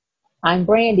I'm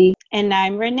Brandy, And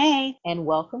I'm Renee, and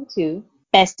welcome to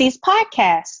Besties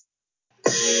Podcast.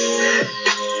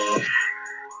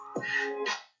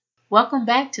 Welcome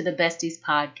back to the Besties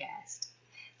Podcast.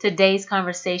 Today's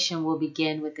conversation will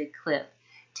begin with a clip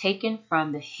taken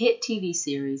from the hit TV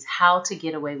series How to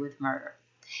Get Away with Murder.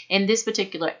 In this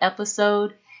particular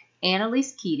episode,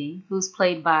 Annalise Keating, who's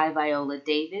played by Viola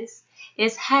Davis,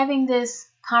 is having this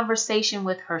conversation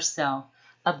with herself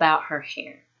about her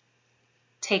hair.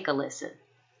 Take a listen.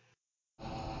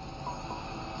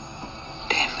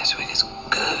 Damn, this wig is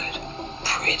good,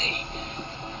 pretty,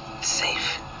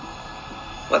 safe.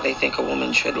 What they think a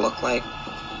woman should look like.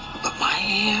 But my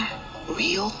hair,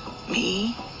 real,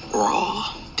 me,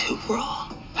 raw, too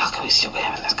raw. How can we still be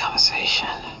having this conversation?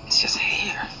 It's just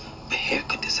hair. But hair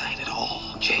could decide it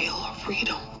all. Jail or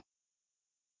freedom.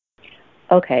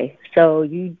 Okay, so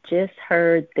you just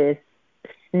heard this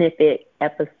snippet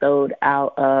episode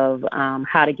out of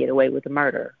How to Get Away with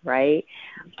Murder, right?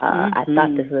 I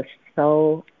thought this was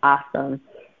so awesome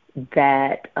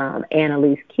that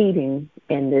Annalise Keating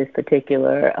in this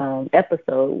particular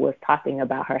episode was talking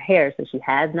about her hair. So she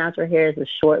has natural hair. It's a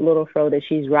short little fro that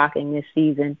she's rocking this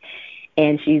season,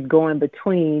 and she's going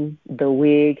between the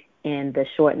wig and the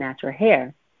short natural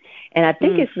hair. And I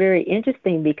think it's very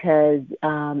interesting because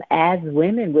as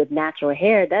women with natural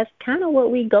hair, that's kind of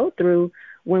what we go through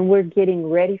when we're getting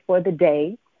ready for the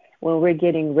day, when we're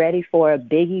getting ready for a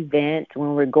big event,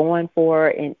 when we're going for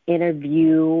an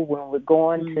interview, when we're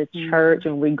going to church,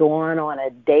 when we're going on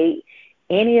a date.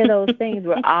 Any of those things,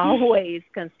 we're always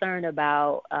concerned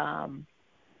about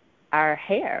our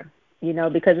hair,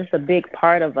 because it's a big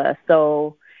part of us.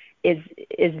 So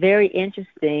it's very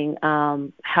interesting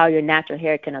how your natural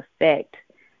hair can affect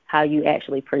how you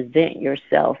actually present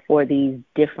yourself for these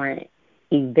different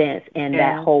events and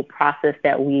that whole process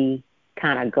that we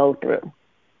kind of go through.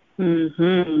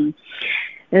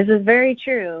 This is very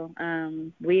true.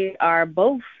 We are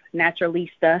both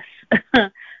naturalistas.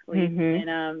 We've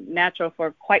been natural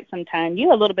for quite some time.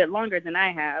 You a little bit longer than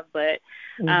I have, but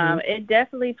it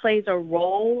definitely plays a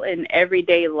role in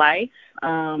everyday life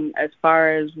as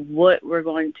far as what we're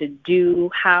going to do,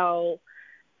 how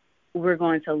we're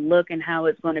going to look, and how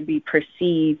it's going to be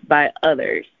perceived by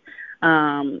others.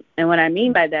 And what I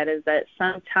mean by that is that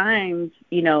sometimes,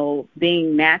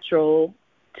 being natural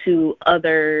to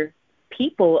other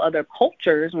people, other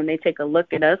cultures, when they take a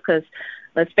look at us, because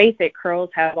let's face it, curls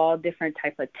have all different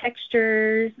type of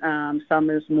textures.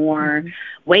 Some is more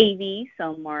wavy,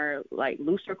 some are like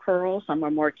looser curls, some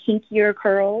are more kinkier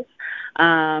curls.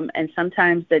 And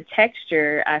sometimes the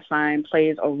texture, I find,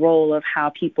 plays a role of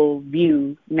how people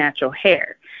view natural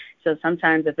hair. So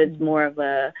sometimes if it's more of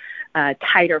a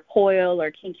tighter coil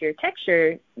or kinkier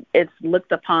texture, it's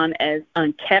looked upon as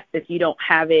unkept if you don't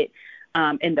have it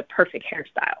in the perfect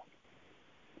hairstyle.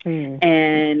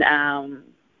 And, I've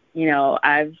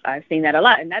seen that a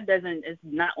lot. And it's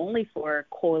not only for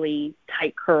coily,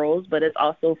 tight curls, but it's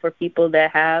also for people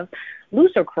that have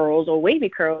looser curls or wavy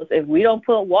curls. If we don't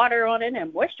put water on it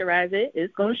and moisturize it,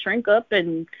 it's going to shrink up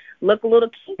and look a little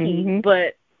kinky.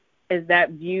 But is that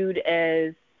viewed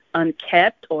as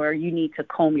unkept, or you need to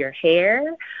comb your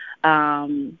hair?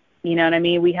 You know what I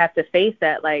mean? We have to face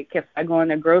that. Like if I go in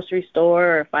the grocery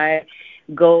store, or if I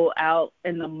go out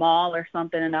in the mall or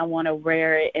something and I want to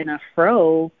wear it in a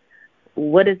fro,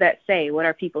 what does that say? What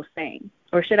are people saying?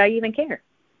 Or should I even care?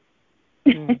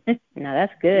 No,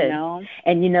 that's good.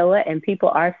 And you know what? And people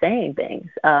are saying things,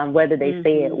 whether they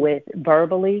say it with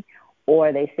verbally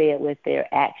or they say it with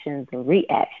their actions and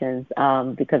reactions,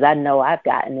 because I know I've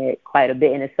gotten it quite a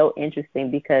bit. And it's so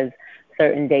interesting because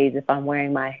certain days, if I'm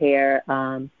wearing my hair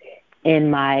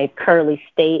in my curly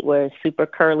state where it's super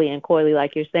curly and coily,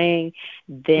 like you're saying,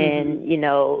 then,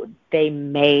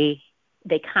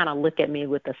 they kind of look at me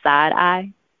with a side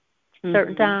eye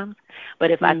certain times. But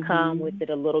if I come with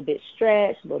it a little bit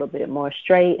stretched, a little bit more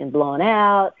straight and blown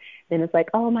out, then it's like,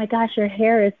 oh my gosh, your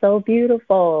hair is so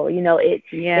beautiful.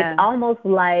 It's almost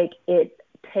like it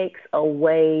takes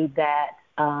away that,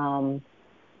 I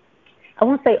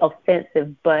won't say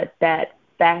offensive, but that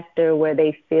factor where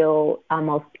they feel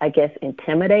almost, I guess,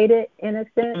 intimidated in a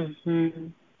sense.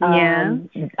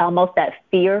 Almost that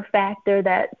fear factor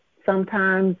that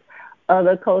sometimes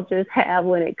other cultures have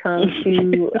when it comes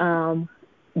to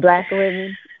black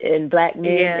women and black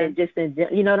men and just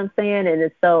you know what I'm saying? And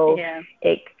it's so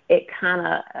it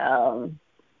kind of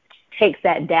takes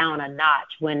that down a notch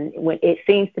when it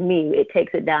seems to me it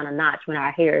takes it down a notch when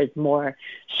our hair is more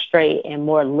straight and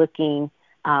more looking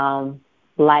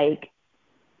like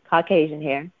Caucasian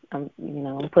hair.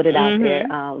 Put it out there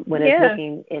when it's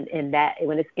looking in that,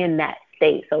 when it's in that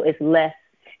state. So it's less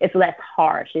it's less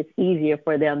harsh. It's easier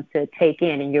for them to take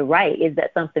in. And you're right. Is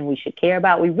that something we should care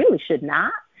about? We really should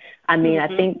not. I mean,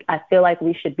 I feel like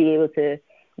we should be able to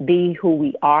be who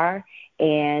we are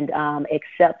and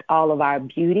accept all of our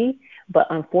beauty. But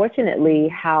unfortunately,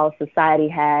 how society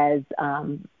has,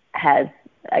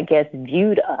 I guess,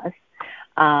 viewed us,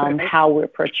 how we're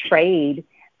portrayed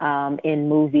in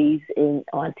movies,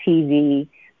 on TV,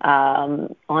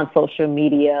 on social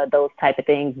media, those type of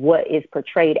things, what is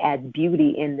portrayed as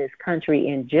beauty in this country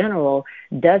in general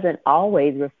doesn't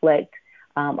always reflect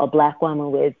a Black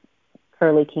woman with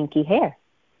curly, kinky hair,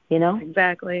 you know?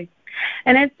 Exactly.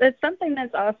 And it's something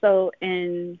that's also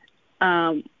in,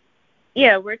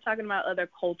 we're talking about other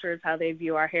cultures, how they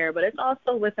view our hair, but it's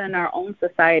also within our own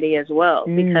society as well.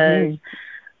 Because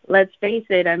let's face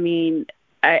it, I mean,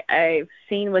 I've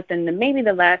seen within maybe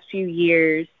the last few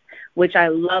years, which I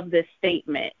love this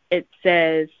statement. It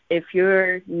says, if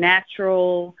you're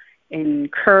natural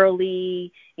and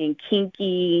curly and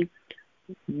kinky,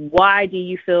 why do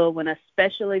you feel when a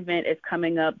special event is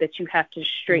coming up that you have to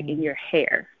straighten your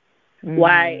hair?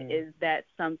 Why is that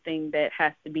something that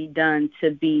has to be done to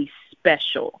be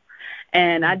special?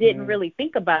 And I didn't really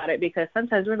think about it because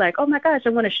sometimes we're like, oh, my gosh, I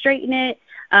want to straighten it.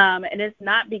 And it's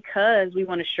not because we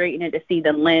want to straighten it to see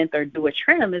the length or do a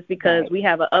trim. It's because we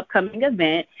have an upcoming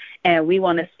event and we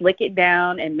want to slick it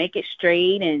down and make it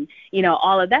straight and, you know,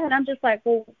 all of that. And I'm just like,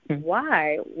 well,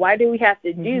 why? Why do we have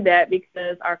to do that?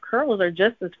 Because our curls are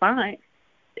just as fine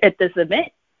at this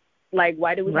event. Like,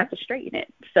 why do we have to straighten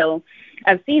it? So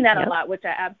I've seen that a lot, which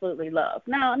I absolutely love.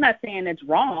 Now, I'm not saying it's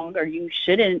wrong or you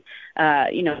shouldn't,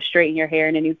 straighten your hair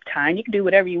in any time. You can do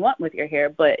whatever you want with your hair,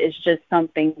 but it's just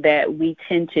something that we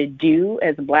tend to do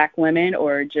as Black women,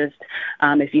 or just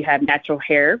if you have natural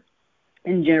hair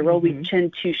in general, we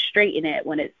tend to straighten it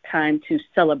when it's time to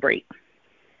celebrate.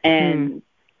 And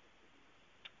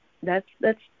that's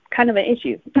kind of an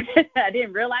issue. I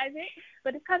didn't realize it,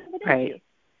 but it's kind of an issue.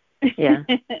 Yeah.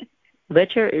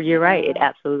 But you're right. It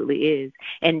absolutely is.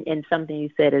 And something you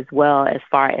said as well, as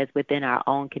far as within our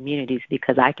own communities,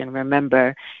 because I can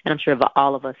remember, and I'm sure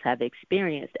all of us have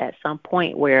experienced at some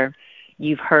point where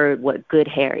you've heard what good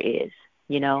hair is,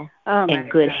 you know, and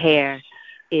good hair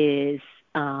is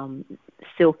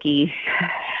silky,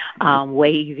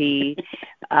 wavy,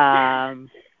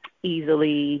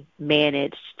 easily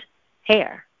managed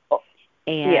hair.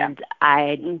 And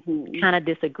I kind of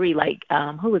disagree. Like,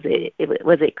 who was it?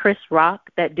 Was it Chris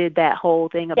Rock that did that whole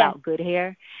thing about good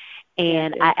hair?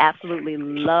 And I absolutely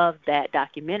love that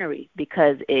documentary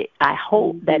because I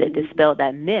hope that it dispelled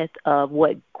that myth of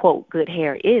what, quote, good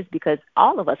hair is, because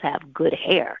all of us have good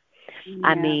hair.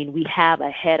 I mean, we have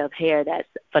a head of hair that's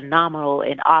phenomenal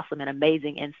and awesome and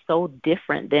amazing and so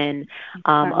different than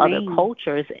other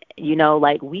cultures. You know,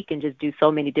 like we can just do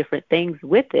so many different things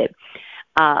with it.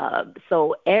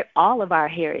 So all of our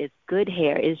hair is good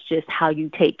hair. It's just how you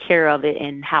take care of it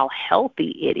and how healthy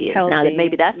it is. Now,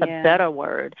 maybe that's a better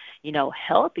word, you know,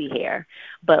 healthy hair,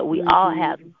 but we all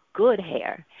have good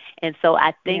hair. And so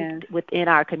I think within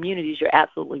our communities, you're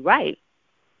absolutely right.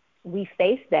 We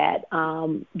face that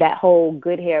whole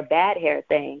good hair, bad hair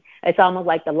thing. It's almost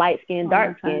like the light skin,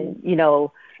 dark skin, you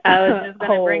know, I was just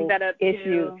going to bring that up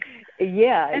issue. Too.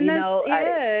 Yeah, and you know,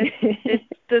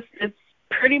 it's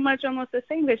pretty much almost the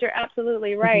same, but you're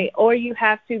absolutely right. Or you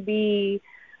have to be,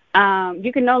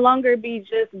 you can no longer be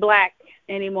just Black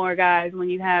anymore, guys, when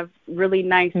you have really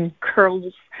nice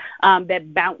curls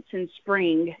that bounce and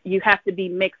spring. You have to be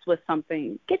mixed with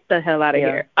something. Get the hell out of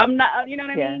here. I'm not, you know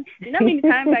what I mean? You know how many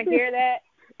times I hear that?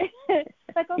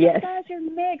 Like, oh my gosh, you're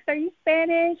mixed. Are you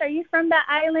Spanish? Are you from the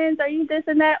islands? Are you this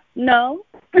and that? No.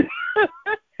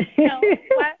 No.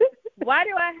 Why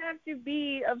do I have to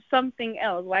be of something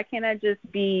else? Why can't I just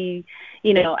be,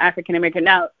 you know, African American?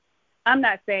 Now, I'm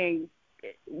not saying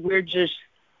we're just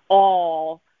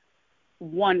all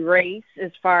one race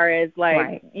as far as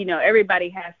like, you know, everybody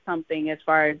has something as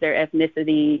far as their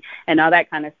ethnicity and all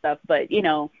that kind of stuff. But, you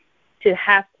know, to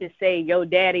have to say your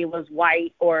daddy was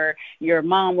white or your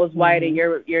mom was white and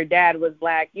your dad was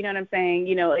Black, you know what I'm saying?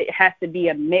 You know, it has to be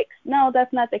a mix. No,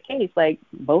 that's not the case. Like,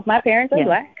 both my parents are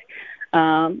Black.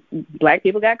 Black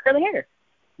people got curly hair.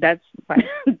 That's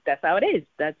that's how it is.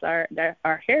 That's our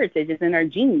heritage. It's in our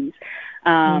genes.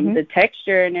 The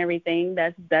texture and everything,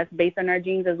 that's based on our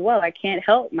genes as well. I can't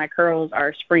help my curls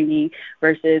are springy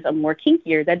versus a more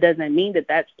kinkier. That doesn't mean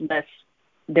that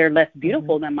they're less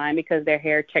beautiful than mine because their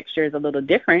hair texture is a little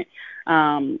different.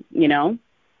 You know,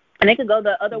 and it could go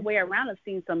the other way around. I've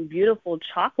seen some beautiful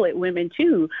chocolate women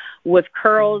too with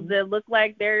curls that look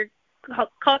like they're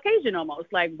Caucasian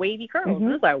almost, like wavy curls.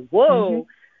 It's like, whoa.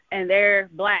 And they're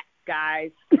Black.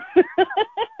 guys.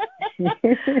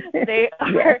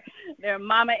 They're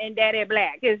mama and daddy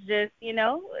black. It's just,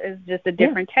 it's just a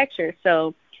different texture.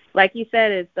 So, like you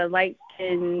said, it's the light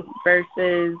skin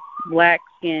versus black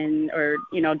skin or,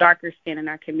 darker skin in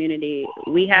our community.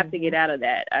 We have to get out of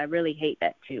that. I really hate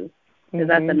that too. Because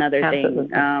that's another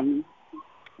thing.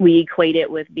 We equate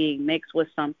it with being mixed with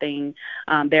something.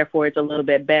 Therefore, it's a little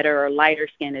bit better, or lighter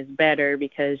skin is better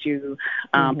because you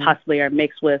possibly are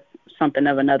mixed with something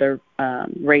of another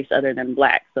race other than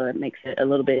black. So it makes it a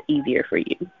little bit easier for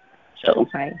you. So,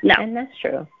 right. No. And that's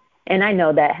true. And I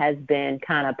know that has been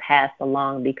kind of passed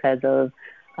along because of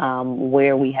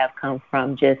where we have come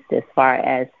from, just as far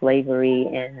as slavery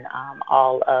and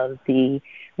all of the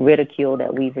ridicule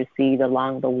that we've received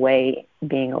along the way,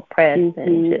 being oppressed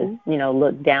and just,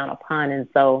 looked down upon. And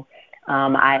so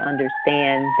I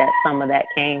understand that some of that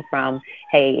came from,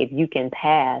 hey, if you can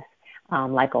pass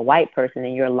like a white person,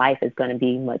 then your life is going to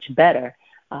be much better.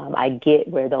 I get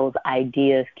where those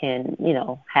ideas can,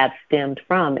 have stemmed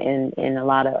from in a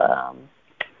lot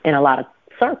of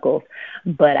circles,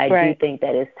 but I do think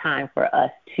that it's time for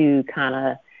us to kind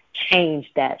of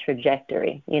change that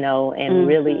trajectory, and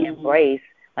really embrace,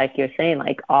 like you're saying,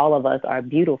 like all of us are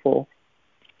beautiful,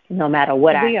 no matter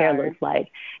what our hair looks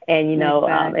like. And,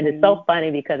 and it's so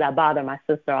funny because I bother my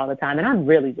sister all the time, and I'm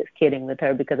really just kidding with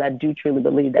her because I do truly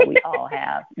believe that we all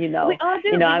have, We all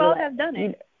do. We all have done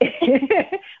it.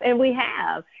 And we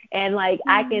have. And,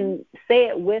 I can say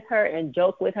it with her and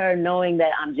joke with her knowing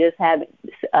that I'm just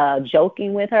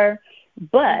joking with her.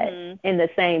 But in the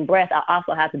same breath, I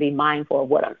also have to be mindful of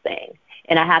what I'm saying.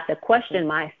 And I have to question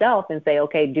myself and say,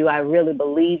 okay, do I really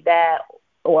believe that?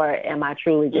 Or am I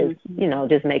truly just,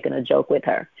 just making a joke with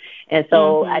her? And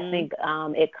so I think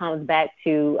it comes back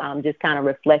to just kind of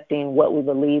reflecting what we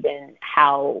believe in,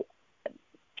 how,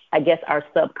 I guess, our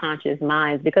subconscious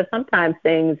minds, because sometimes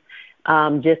things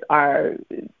just are,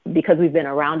 because we've been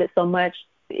around it so much,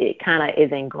 it kind of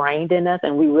is ingrained in us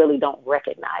and we really don't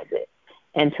recognize it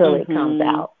until it comes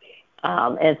out.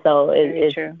 And so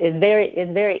it's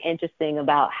very interesting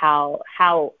about how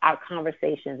our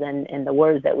conversations and the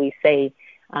words that we say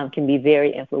can be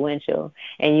very influential.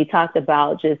 And you talked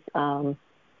about just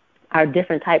our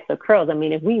different types of curls. I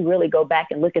mean, if we really go back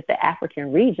and look at the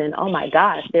African region, oh my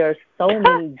gosh, there are so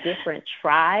many different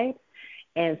tribes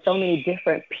and so many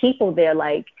different people there.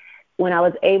 Like when I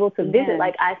was able to visit,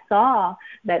 I saw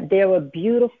that there were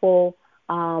beautiful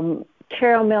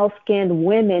caramel-skinned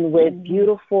women with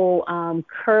beautiful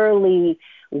curly,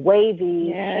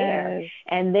 wavy hair.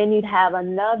 And then you'd have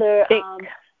another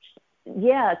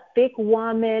thick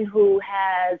woman who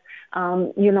has,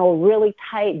 really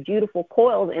tight, beautiful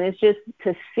coils. And it's just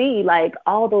to see,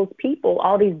 all those people,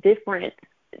 all these different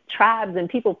tribes and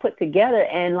people put together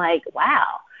and,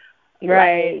 wow.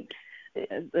 Right.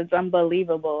 It's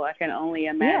unbelievable. I can only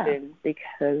imagine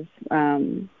because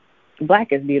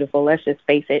black is beautiful. Let's just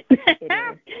face it. It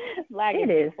is. Black is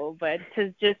beautiful. But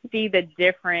to just see the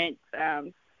different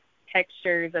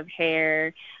textures of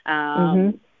hair,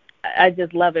 I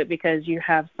just love it because you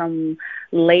have some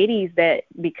ladies that,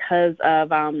 because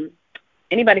of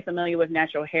anybody familiar with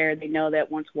natural hair, they know that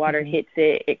once water hits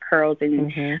it, it curls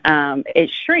and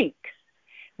it shrinks.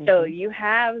 So you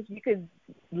could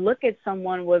look at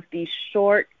someone with these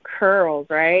short curls,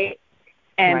 right?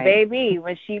 And baby,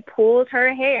 when she pulls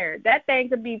her hair, that thing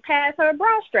could be past her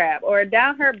bra strap or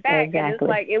down her back. Exactly. And it's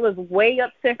like it was way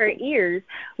up to her ears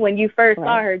when you first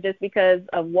saw her just because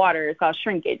of water. It's called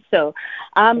shrinkage. So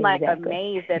I'm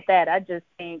amazed at that. I just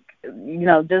think,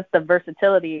 just the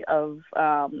versatility of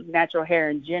natural hair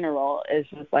in general is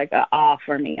just like an awe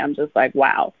for me. I'm just like,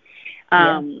 wow.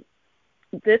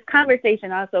 This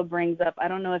conversation also brings up, I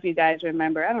don't know if you guys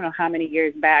remember, I don't know how many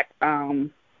years back,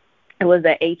 it was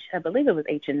I believe it was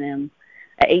H&M,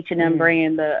 a H&M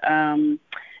brand.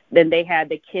 Then they had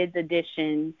the kids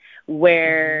edition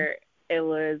where it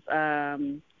was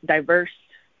diverse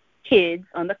kids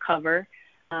on the cover,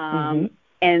 and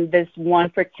this one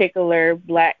particular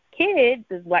black kid,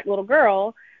 this black little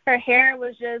girl, her hair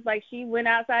was just like she went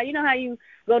outside. You know how you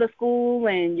go to school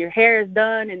and your hair is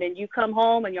done and then you come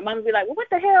home and your mom will be like, well, what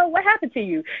the hell? What happened to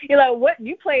you? You're like, what?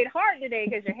 You played hard today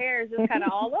because your hair is just kind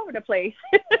of all over the place.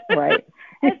 Right.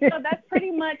 And so that's pretty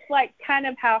much like kind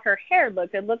of how her hair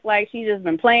looked. It looked like she just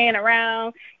been playing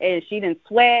around and she didn't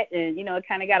sweat and, it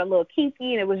kind of got a little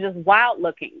kinky and it was just wild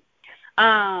looking.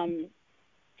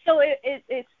 So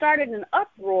it started an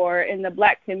uproar in the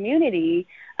Black community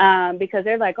because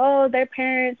they're like, oh, her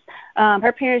parents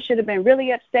should have been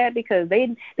really upset because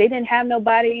they didn't have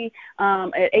nobody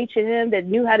at H&M that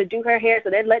knew how to do her hair,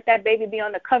 so they let that baby be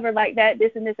on the cover like that,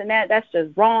 this and this and that. That's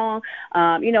just wrong.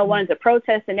 Wanted to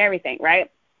protest and everything,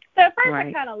 right? So at first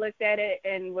I kind of looked at it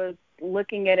and was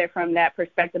looking at it from that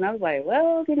perspective. And I was like,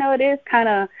 well, it is kind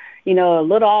of, a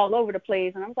little all over the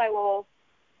place. And I was like, well,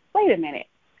 wait a minute.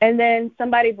 And then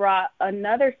somebody brought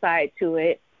another side to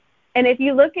it. And if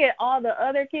you look at all the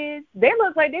other kids, they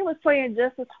look like they was playing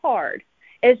just as hard.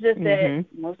 It's just that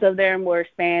most of them were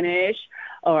Spanish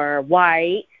or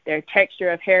white. Their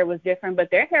texture of hair was different, but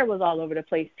their hair was all over the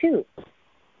place too.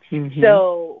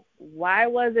 So why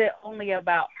was it only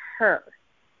about her?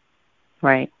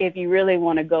 Right. If you really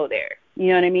want to go there. You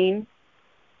know what I mean?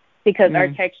 Because our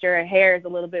texture of hair is a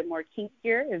little bit more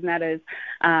kinkier. It's not as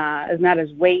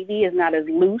wavy. It's not as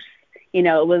loose. It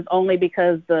was only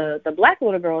because the Black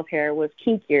little girl's hair was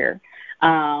kinkier.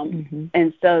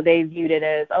 And so they viewed it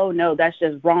as, oh, no, that's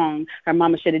just wrong. Her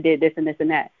mama should have did this and this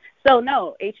and that. So,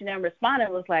 no, H&M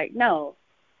responded was like, no,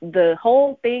 the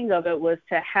whole thing of it was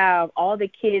to have all the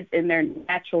kids in their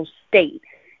natural state,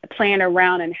 playing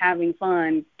around and having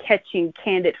fun, catching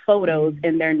candid photos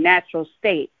in their natural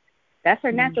state. That's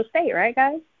her natural state, right,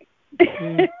 guys?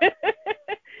 It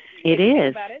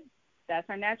is. About it, that's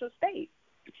her natural state.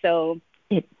 So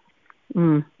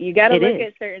you got to look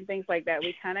at certain things like that.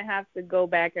 We kind of have to go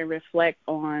back and reflect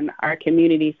on our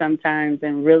community sometimes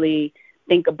and really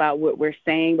think about what we're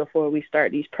saying before we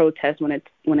start these protests when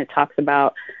it talks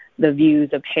about the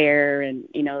views of hair and,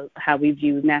 how we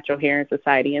view natural hair in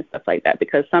society and stuff like that.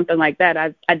 Because something like that,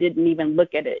 I didn't even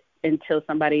look at it until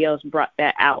somebody else brought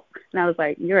that out. And I was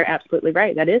like, you're absolutely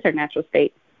right. That is her natural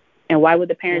state. And why would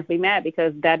the parents be mad?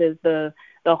 Because that is the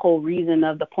whole reason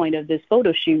of the point of this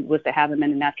photo shoot was to have them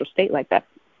in a natural state like that.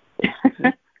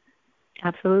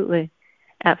 Absolutely.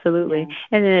 Yeah.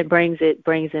 And then it brings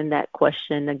in that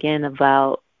question again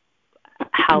about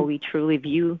how we truly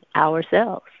view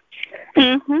ourselves.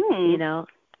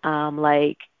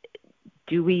 Like,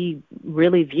 do we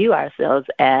really view ourselves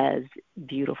as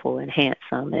beautiful and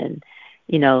handsome and,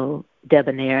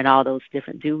 debonair and all those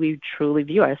different, do we truly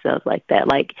view ourselves like that?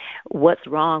 Like, what's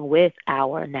wrong with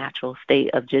our natural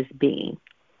state of just being,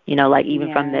 like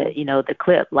even from the, the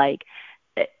clip, like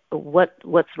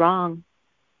what's wrong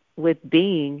with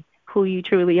being who you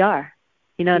truly are?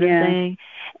 You know what I'm saying?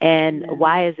 And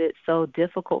why is it so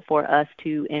difficult for us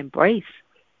to embrace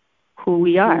who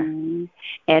we are?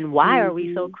 And why are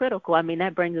we so critical? I mean,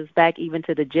 that brings us back even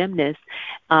to the gymnast.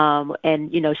 And,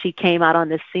 she came out on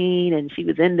the scene and she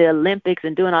was in the Olympics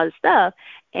and doing all this stuff.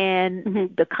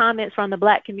 And the comments from the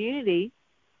Black community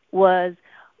was,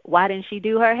 why didn't she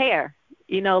do her hair?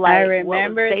 I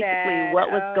remember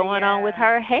what was going on with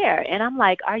her hair. And I'm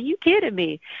like, are you kidding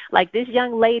me? Like, this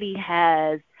young lady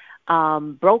has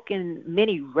broken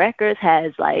many records,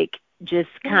 has like just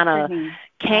kind of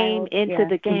came into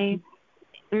the game.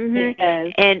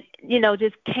 And,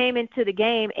 just came into the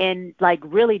game and like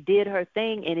really did her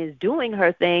thing and is doing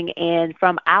her thing. And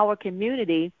from our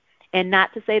community, and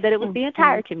not to say that it was the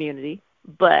entire community,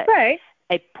 but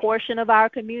a portion of our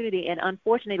community. And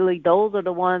unfortunately, those are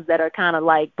the ones that are kind of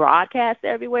like broadcast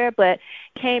everywhere, but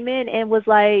came in and was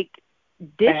like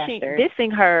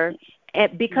dissing her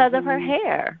because of her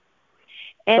hair.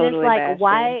 And totally it's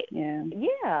like,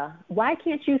 bastard. Why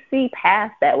can't you see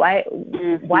past that? Why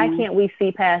can't we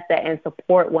see past that and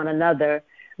support one another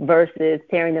versus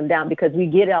tearing them down? Because we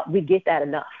get that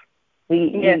enough.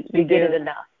 We get it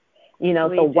enough.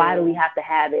 Why do we have to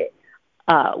have it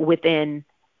within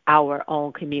our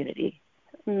own community?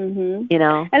 And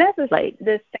that's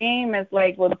the same as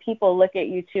like when people look at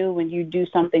you too when you do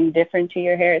something different to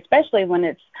your hair, especially when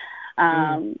it's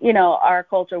our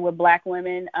culture with Black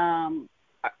women.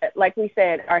 Like we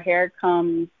said, our hair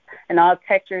comes in all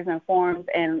textures and forms.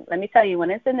 And let me tell you, when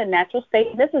it's in the natural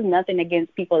state, this is nothing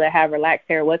against people that have relaxed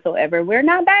hair whatsoever. We're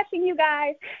not bashing you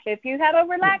guys. If you have a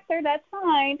relaxer, that's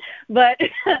fine. But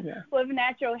with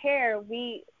natural hair,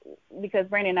 because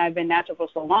Brandon and I have been natural for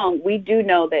so long, we do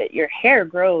know that your hair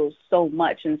grows so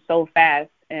much and so fast.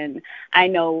 And I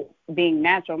know being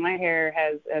natural, my hair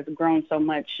has grown so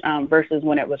much versus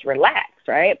when it was relaxed,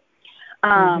 right?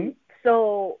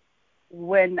 So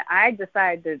when I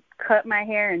decide to cut my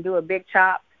hair and do a big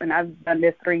chop, and I've done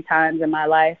this 3 times in my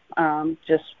life,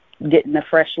 just getting a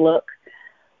fresh look,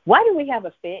 why do we have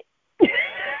a fit?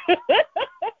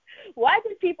 Why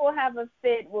do people have a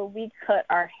fit when we cut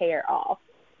our hair off?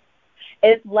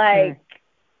 It's like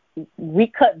we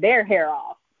cut their hair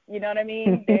off. You know what I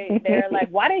mean? They're like,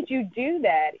 why did you do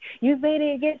that? You made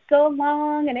it get so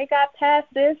long, and it got past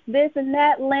this and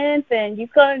that length, and you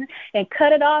couldn't, and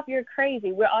cut it off. You're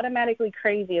crazy. We're automatically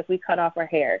crazy if we cut off our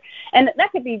hair. And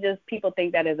that could be just people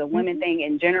think that is a women thing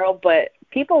in general, but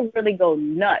people really go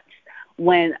nuts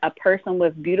when a person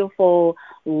with beautiful,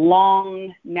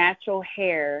 long, natural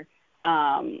hair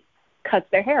cuts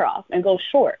their hair off and goes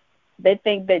short. They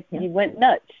think that you went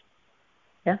nuts.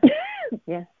 Yeah.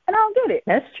 Yeah. And I don't get it.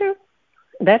 That's true.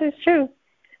 That is true.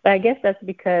 But I guess that's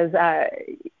because I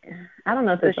don't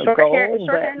know if it's a goal,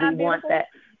 but we want that.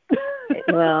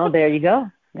 Well, there you go.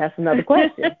 That's another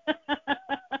question.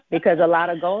 Because a lot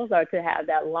of goals are to have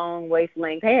that long waist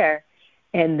length hair,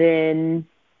 and then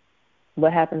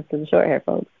what happens to the short hair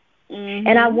folks? Mm-hmm.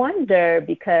 And I wonder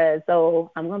because, so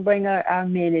I'm going to bring our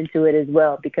men into it as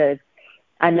well, because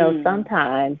I know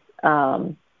sometimes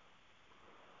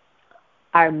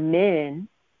our men,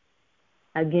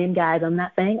 again, guys, I'm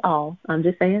not saying all, I'm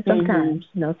just saying sometimes,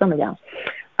 some of y'all,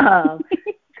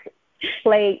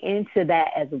 play into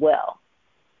that as well.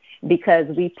 Because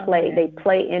they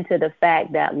play into the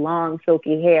fact that long,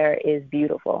 silky hair is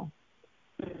beautiful,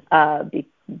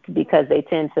 because they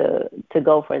tend to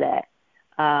go for that.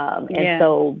 And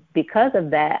so because of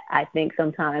that, I think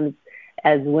sometimes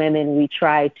as women, we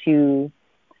try to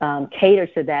cater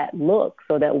to that look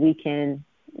so that we can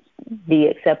be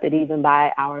accepted even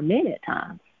by our men at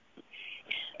times.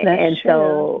 And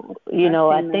so,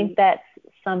 I think that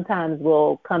sometimes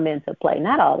will come into play.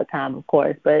 Not all the time, of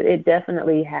course, but it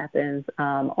definitely happens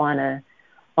on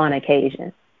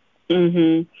occasion.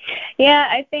 Mhm. Yeah,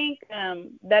 I think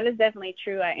that is definitely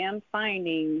true. I am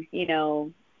finding,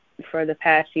 for the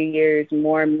past few years,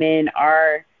 more men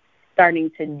are starting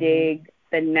to dig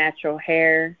the natural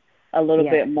hair a little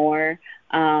bit more.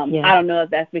 I don't know if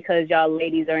that's because y'all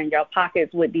ladies are in y'all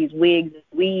pockets with these wigs and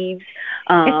weaves.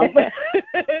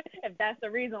 If that's the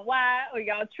reason why, or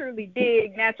y'all truly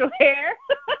dig natural hair.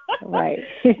 Right.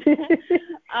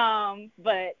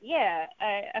 But yeah,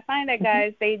 I find that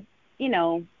guys, they,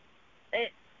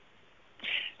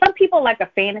 some people like a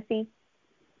fantasy,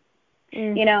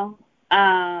 they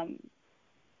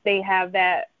have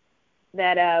that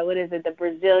what is it, the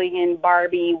Brazilian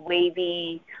Barbie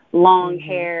wavy long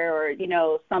hair, or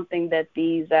something that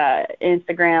these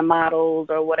Instagram models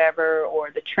or whatever,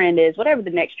 or the trend is, whatever the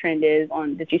next trend is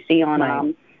on that you see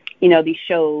on these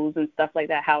shows and stuff like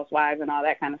that, Housewives and all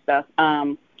that kind of stuff.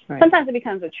 Sometimes it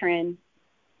becomes a trend,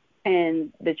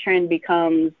 and the trend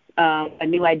becomes a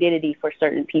new identity for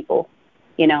certain people,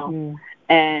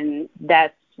 and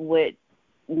that's what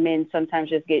men sometimes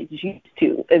just get used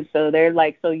to. And so they're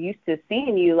like so used to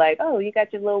seeing you like, oh, you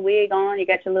got your little wig on, you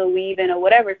got your little weave in or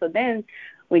whatever. So then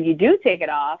when you do take it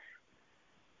off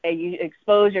and you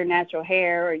expose your natural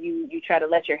hair, or you try to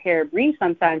let your hair breathe,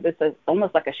 sometimes it's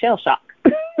almost like a shell shock.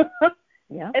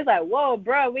 Yeah. It's like, whoa,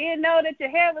 bro, we didn't know that your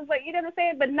hair was like, you know what I'm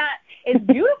saying? But not, it's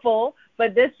beautiful,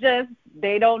 but this just,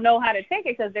 they don't know how to take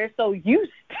it because they're so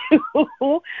used to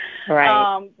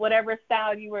whatever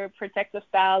style protective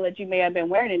style that you may have been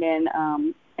wearing it in.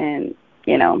 And,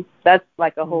 that's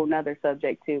like a whole nother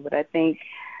subject too. But I think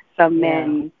some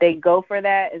men, they go for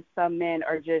that, and some men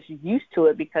are just used to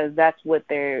it because that's what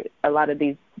a lot of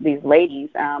these ladies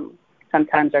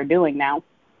sometimes are doing now.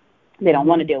 They don't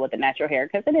want to deal with the natural hair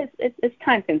because it's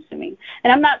time consuming.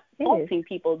 And I'm not faulting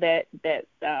people that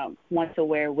want to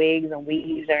wear wigs and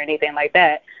weaves or anything like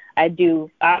that. I do.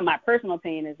 My personal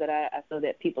opinion is that I feel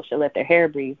that people should let their hair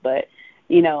breathe. But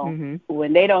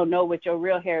when they don't know what your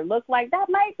real hair looks like, that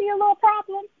might be a little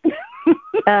problem.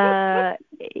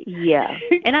 Yeah,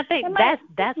 and I think that's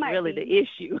really the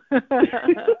issue.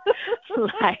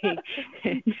 Like,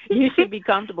 you should be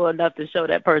comfortable enough to show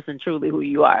that person truly who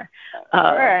you are,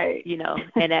 right?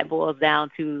 And that boils down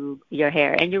to your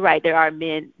hair. And you're right, there are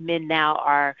men now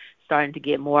are starting to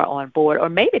get more on board, or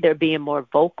maybe they're being more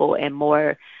vocal and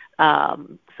more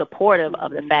supportive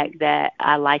of the fact that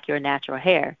I like your natural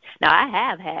hair. Now, I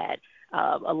have had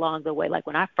along the way, like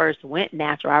when I first went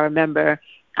natural, I remember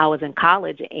I was in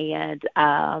college, and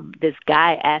this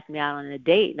guy asked me out on a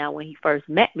date. Now, when he first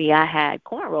met me, I had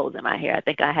cornrows in my hair. I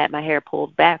think I had my hair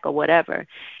pulled back or whatever.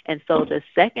 And so the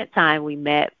second time we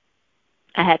met,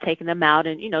 I had taken them out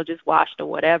and, just washed or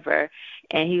whatever.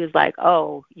 And he was like,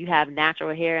 oh, you have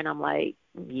natural hair? And I'm like,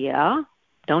 yeah.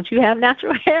 Don't you have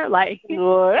natural hair? Like,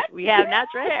 what? We have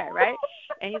natural hair, right?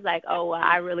 And he's like, oh, well,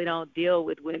 I really don't deal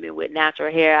with women with natural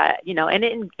hair,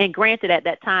 And granted, at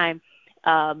that time,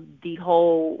 the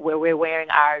whole where we're wearing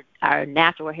our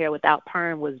natural hair without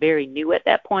perm was very new at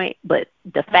that point. But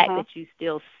the fact that you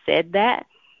still said that,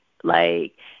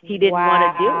 like, he didn't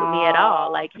want to deal with me at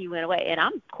all. Like, he went away, and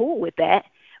I'm cool with that.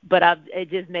 But it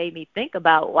just made me think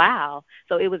about, wow.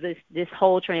 So it was this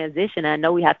whole transition. I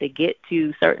know we have to get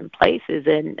to certain places,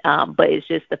 and but it's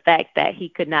just the fact that he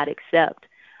could not accept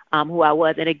who I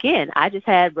was. And again, I just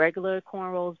had regular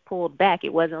cornrows pulled back.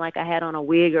 It wasn't like I had on a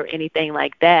wig or anything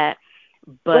like that.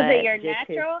 But was it your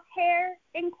natural hair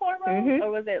in cornrows,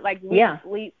 or was it like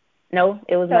No,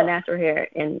 it was my natural hair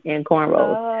in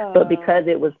cornrows. Oh. But because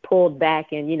it was pulled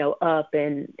back and, up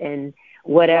and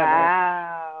whatever.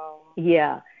 Wow.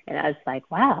 Yeah. And I was like,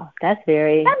 wow, that's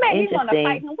very that made interesting. Me want to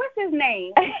fight him. What's his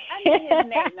name? I need his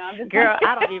name. No, I'm just Girl,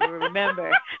 I don't even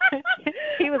remember.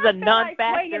 He was a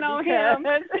non-factor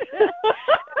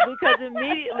because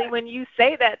immediately when you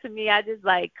say that to me, I just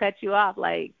like cut you off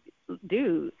like,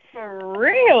 dude. For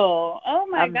real? Oh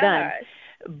my I'm gosh.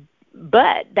 Done.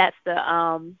 But that's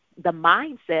the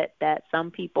mindset that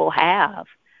some people have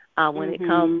when it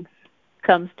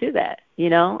comes to that,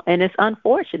 and it's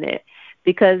unfortunate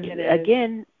because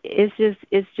again, it's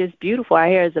just beautiful. Our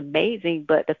hair is amazing,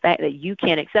 but the fact that you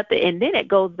can't accept it, and then it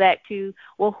goes back to,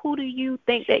 well, who do you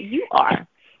think that you are,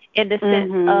 in the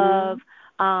sense of,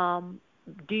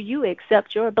 do you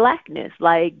accept your blackness?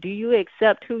 Like, do you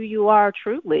accept who you are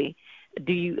truly?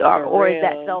 Do you, or is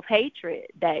that self-hatred,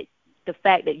 that the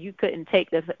fact that you couldn't take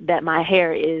that my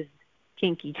hair is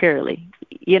kinky curly,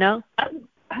 I'm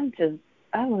just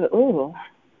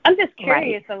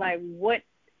curious of like what.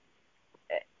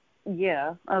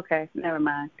 Yeah. Okay. Never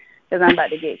mind. Because I'm about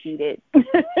to get heated. But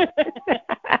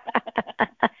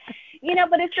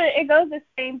it goes the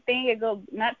same thing. It goes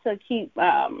not to keep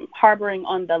harboring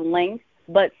on the length,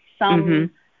 but some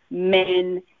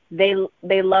men they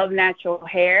love natural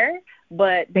hair,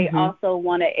 but they also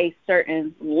want a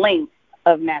certain length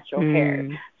of natural hair.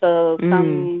 So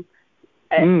some.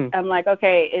 I'm like,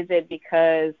 okay, is it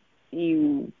because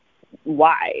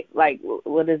why? Like,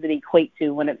 what does it equate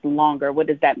to when it's longer? What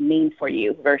does that mean for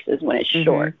you versus when it's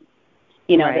short?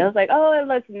 They was like, oh, it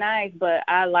looks nice, but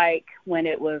I like when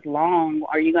it was long.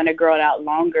 Are you going to grow it out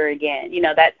longer again?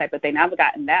 That type of thing. I've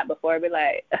gotten that before. I'd be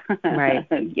like,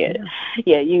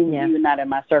 you're not in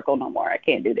my circle no more. I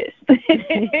can't do this. Like,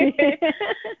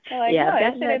 no,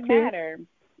 it shouldn't matter.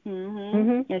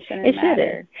 It shouldn't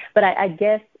matter. But I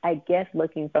guess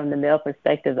looking from the male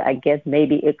perspective, I guess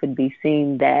maybe it could be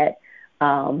seen that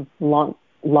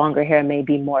longer hair may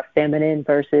be more feminine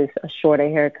versus a shorter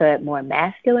haircut more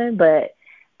masculine. But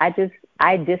I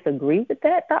disagree with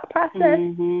that thought process.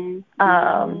 And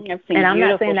I'm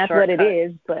not saying that's what it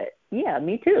is, but yeah,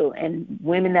 me too. And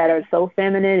women that are so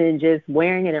feminine and just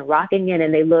wearing it and rocking it,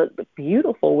 and they look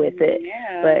beautiful with it.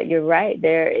 Yeah. But you're right,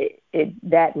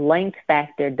 that length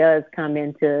factor does come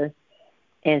into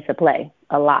play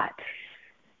a lot.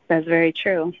 That's very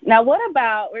true. Now, what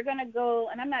about, we're going to go,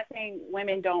 and I'm not saying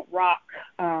women don't rock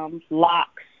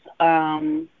locks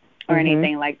or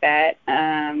anything like that,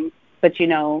 but,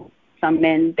 some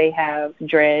men, they have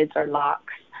dreads or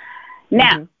locks.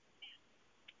 Now,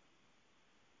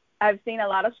 I've seen a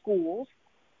lot of schools,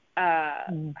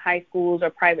 high schools or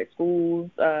private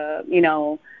schools,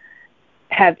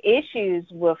 have issues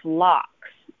with locks,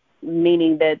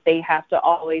 meaning that they have to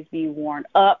always be worn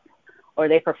up, or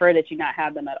they prefer that you not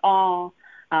have them at all.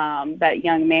 That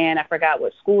young man, I forgot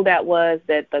what school that was,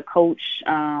 that the coach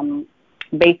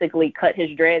basically cut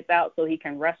his dreads out so he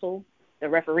can wrestle the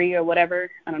referee or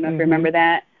whatever. I don't know if you remember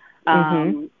that.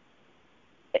 And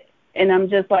I'm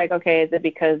just like, okay, is it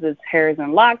because his hair is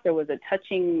in locks, or was it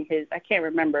touching I can't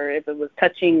remember if it was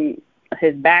touching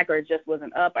his back or it just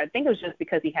wasn't up. I think it was just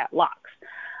because he had locks.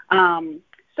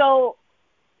 So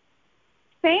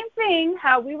same thing,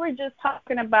 how we were just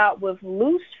talking about with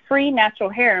loose, free, natural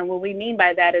hair. And what we mean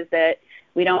by that is that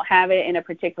we don't have it in a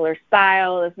particular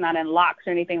style. It's not in locks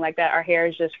or anything like that. Our hair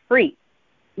is just free.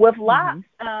 With locks,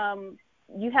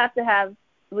 you have to have,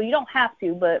 well, you don't have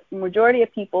to, but majority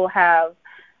of people have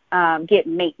get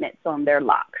maintenance on their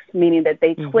locks, meaning that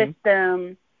they twist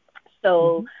them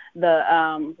so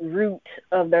the root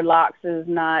of their locks is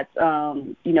not,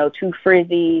 too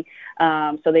frizzy,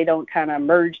 so they don't kind of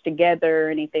merge together or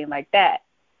anything like that.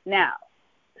 Now,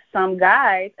 some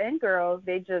guys and girls,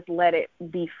 they just let it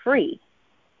be free.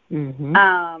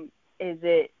 Is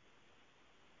it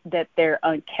that they're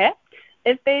unkept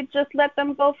if they just let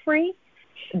them go free?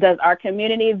 Does our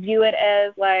community view it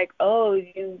as like, oh,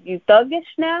 you thuggish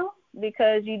now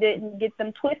because you didn't get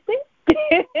them twisted?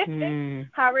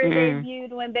 How are they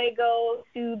viewed when they go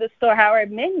to the store? How are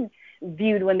men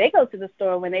viewed when they go to the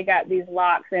store when they got these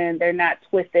locks and they're not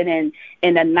twisted in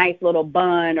a nice little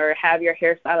bun, or have your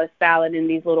hairstylist style it in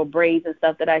these little braids and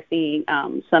stuff that I see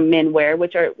some men wear,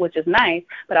 which is nice.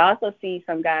 But I also see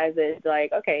some guys that's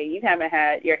like, okay, you haven't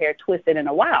had your hair twisted in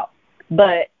a while.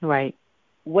 But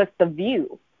what's the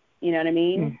view? You know what I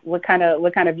mean? What kind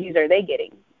of views are they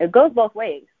getting? It goes both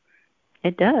ways.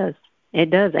 It does. It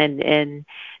does. And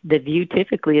the view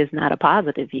typically is not a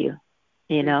positive view,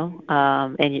 you know,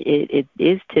 and it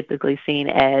is typically seen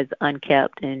as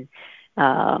unkept, and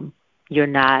you're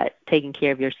not taking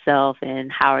care of yourself,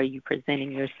 and how are you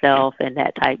presenting yourself, and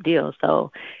that type deal.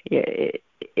 So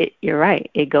you're right.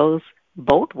 It goes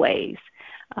both ways.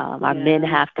 Our men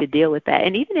have to deal with that.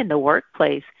 And even in the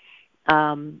workplace,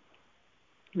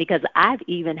 because I've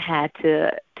even had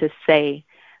to say,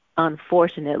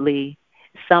 unfortunately,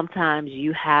 sometimes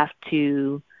you have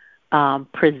to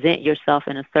present yourself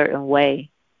in a certain way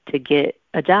to get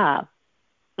a job.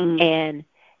 And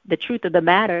the truth of the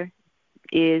matter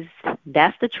is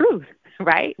that's the truth,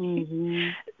 right?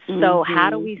 So how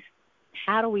do we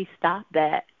stop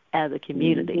that as a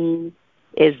community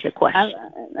is the question.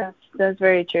 That's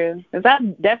very true. Because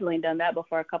I've definitely done that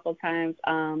before a couple of times.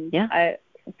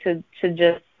 To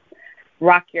just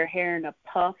rock your hair in a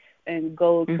puff and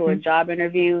go to a job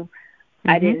interview.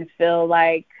 I didn't feel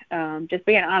like, just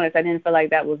being honest, I didn't feel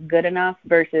like that was good enough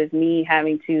versus me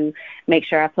having to make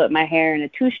sure I put my hair in a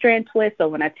 2-strand twist. So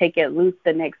when I take it loose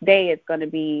the next day, it's going to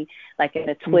be like in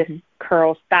a twist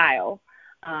curl style.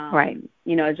 Right.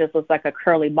 You know, it just looks like a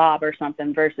curly bob or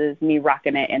something versus me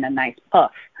rocking it in a nice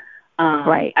puff.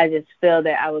 Right. I just feel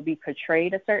that I would be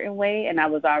portrayed a certain way, and I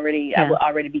would already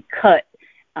be cut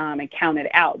and counted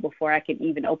out before I could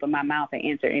even open my mouth and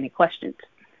answer any questions.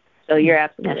 So you're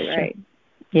absolutely right.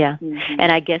 Yeah.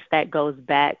 And I guess that goes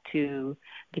back to,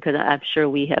 because I'm sure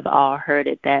we have all heard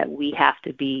it, that we have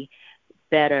to be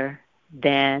better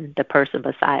than the person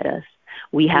beside us.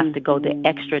 We have to go the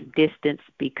extra distance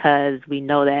because we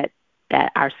know that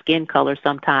our skin color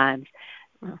sometimes,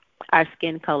 our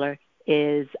skin color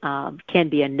is can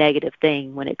be a negative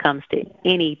thing when it comes to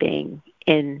anything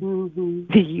in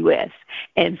the U.S.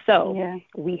 And so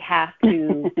we have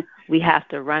to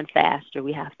run faster.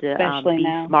 We have to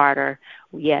be smarter.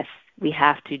 Yes, we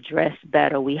have to dress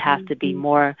better. We have to be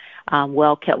more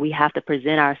well kept. We have to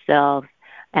present ourselves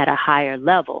at a higher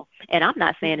level. And I'm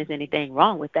not saying there's anything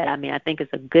wrong with that. I mean, I think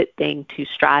it's a good thing to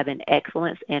strive in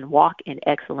excellence and walk in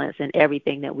excellence in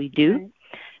everything that we do.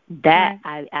 That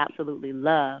I absolutely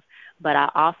love. But I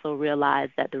also realize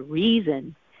that the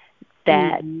reason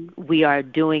that we are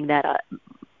doing that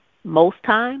most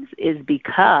times is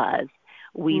because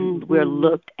we're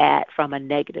looked at from a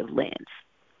negative lens.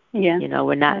 Yeah, you know,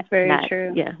 we're not. That's very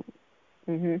true. Yeah,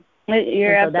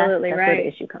 you're absolutely that's right. Where the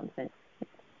issue comes in.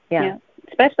 Yeah.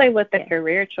 Especially with the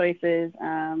career choices,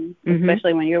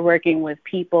 especially when you're working with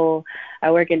people. I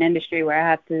work in an industry where I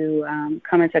have to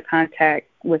come into contact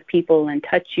with people and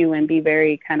touch you and be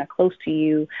very kind of close to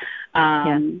you.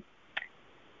 And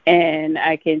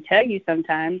I can tell you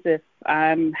sometimes if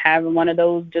I'm having one of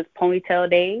those just ponytail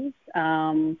days,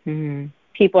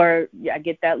 people I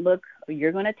get that look,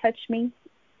 you're going to touch me?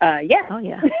 Yeah. Oh,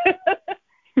 yeah.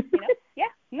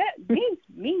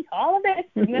 Me, all of this,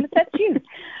 I'm going to touch you.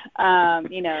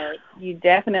 You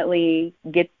definitely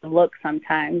get the look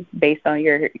sometimes based on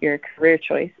your career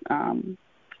choice.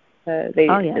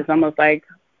 It's almost like,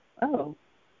 oh,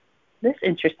 this is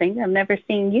interesting. I've never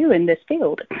seen you in this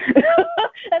field.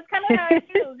 That's kind of how it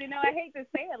feels. I hate to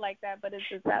say it like that, but it's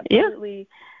just absolutely,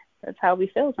 that's how we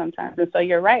feel sometimes. And so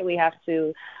you're right. We have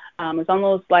to, it's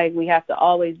almost like we have to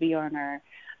always be on our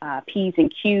P's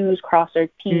and Q's, cross our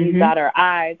T's, dot our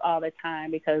I's all the time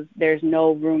because there's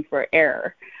no room for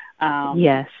error.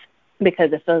 Yes.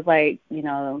 Because it feels like,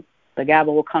 the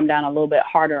gavel will come down a little bit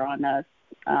harder on us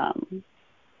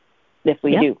if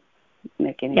we do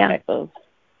make any type of,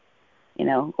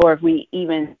 or if we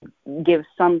even give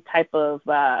some type of,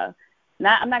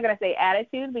 I'm not going to say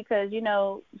attitude because,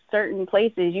 certain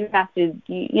places you have to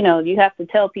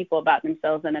tell people about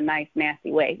themselves in a nice,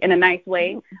 nasty way. In a nice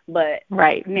way, but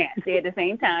nasty at the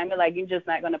same time. Like, you're just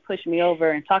not going to push me over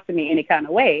and talk to me any kind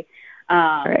of way.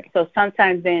 So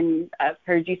sometimes then, I've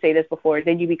heard you say this before,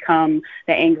 then you become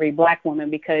the angry black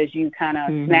woman because you kind of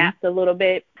snapped a little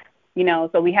bit,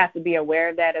 so we have to be aware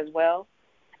of that as well.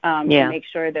 To make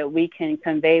sure that we can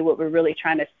convey what we're really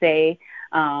trying to say.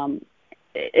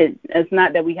 It's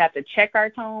not that we have to check our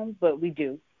tone, but we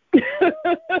do.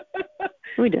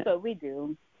 We do. So we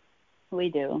do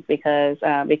because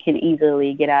it can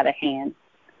easily get out of hand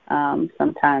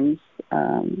sometimes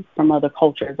from other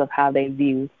cultures of how they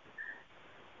view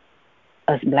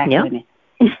us black women.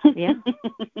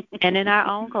 And in our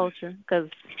own culture, because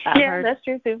I've heard that's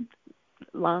true too.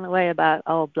 Along the way about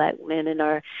black women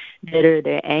are bitter,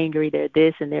 they're angry, they're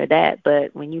this and they're that.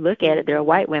 But when you look at it, there are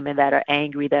white women that are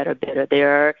angry, that are bitter.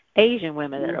 There are Asian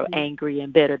women that are angry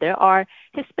and bitter. There are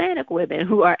Hispanic women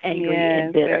who are angry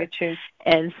and bitter. Very true.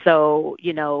 And so,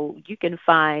 you can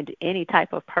find any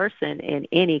type of person in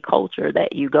any culture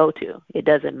that you go to. It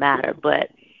doesn't matter. But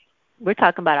we're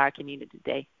talking about our community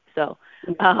today. So,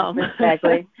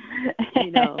 exactly.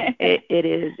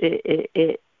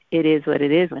 It is what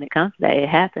it is when it comes to that. It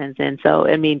happens. And so,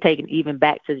 taking even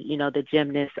back to, the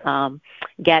gymnast,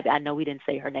 Gabby, I know we didn't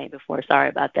say her name before. Sorry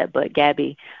about that. But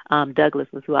Gabby Douglas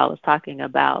was who I was talking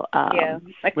about. I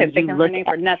couldn't think of her name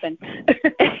for nothing.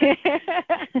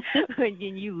 When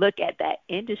you look at that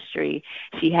industry,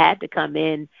 she had to come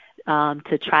in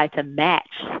to try to match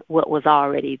what was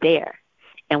already there.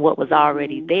 And what was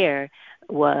already there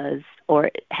was,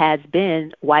 or has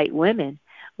been, white women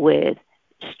with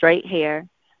straight hair,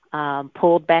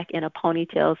 pulled back in a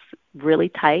ponytail really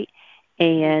tight,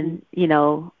 and you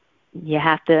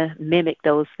have to mimic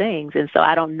those things. And so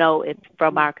I don't know if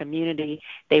from our community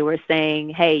they were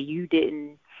saying, hey, you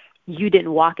didn't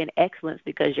walk in excellence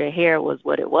because your hair was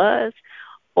what it was,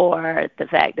 or the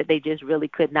fact that they just really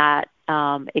could not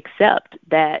accept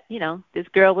that, this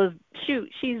girl was,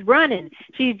 she's running,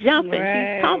 she's jumping,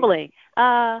 she's tumbling.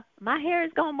 My hair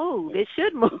is going to move. It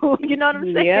should move. You know what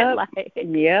I'm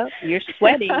saying? Yep. You're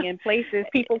sweating in places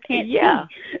people can't see.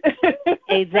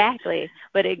 Exactly.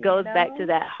 But it goes back to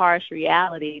that harsh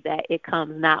reality that it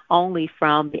comes not only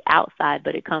from the outside,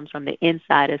 but it comes from the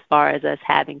inside, as far as us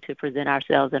having to present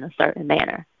ourselves in a certain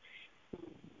manner.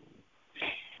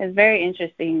 It's very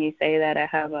interesting you say that. I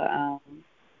have a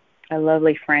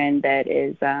lovely friend that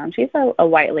is she's a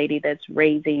white lady that's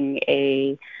raising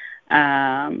a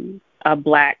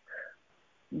black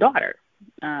daughter.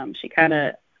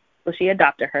 She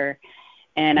adopted her,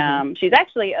 and she's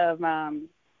actually of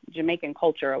Jamaican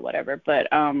culture or whatever, but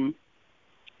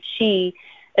she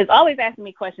is always asking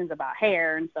me questions about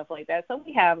hair and stuff like that. So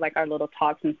we have like our little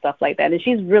talks and stuff like that, and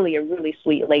she's really a really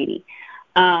sweet lady.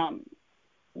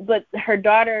 But her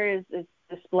daughter is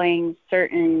displaying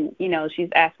certain, she's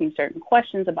asking certain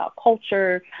questions about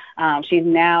culture. She's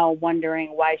now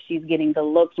wondering why she's getting the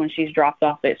looks when she's dropped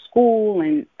off at school.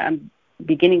 And I'm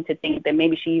beginning to think that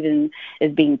maybe she even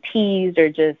is being teased or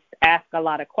just asked a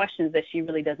lot of questions that she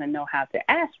really doesn't know how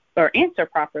to ask or answer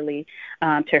properly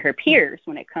to her peers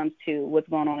when it comes to what's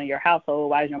going on in your household.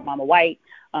 Why is your mama white?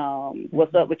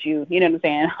 What's up with you? You know what I'm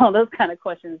saying? All those kind of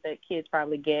questions that kids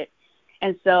probably get.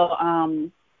 And so,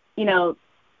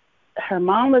 her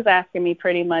mom was asking me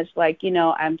pretty much like,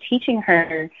 I'm teaching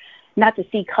her not to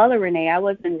see color, Renee. I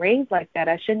wasn't raised like that.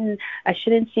 I shouldn't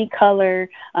see color.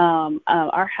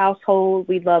 Our household,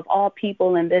 we love all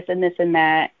people and this and this and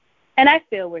that. And I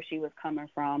feel where she was coming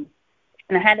from.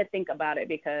 And I had to think about it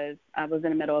because I was in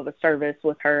the middle of a service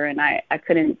with her, and I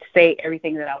couldn't say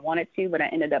everything that I wanted to, but I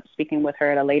ended up speaking with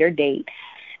her at a later date.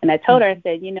 And I told her, I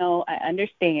said, I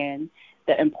understand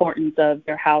the importance of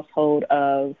your household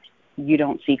of you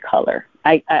don't see color.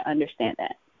 I understand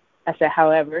that. I said,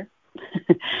 however,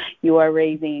 you are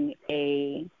raising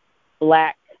a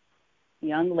black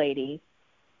young lady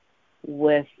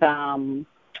with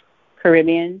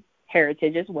Caribbean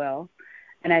heritage as well.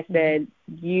 And I said,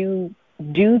 you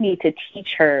do need to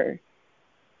teach her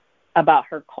about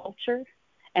her culture.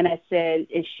 And I said,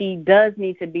 she does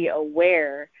need to be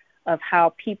aware of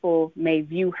how people may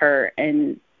view her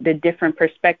and the different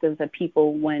perspectives of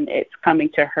people when it's coming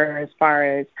to her as far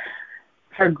as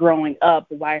her growing up,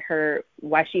 why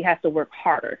she has to work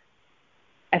harder.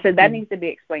 I said, that needs to be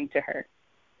explained to her.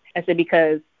 I said,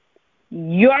 because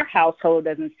your household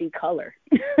doesn't see color,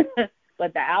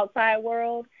 but the outside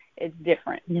world is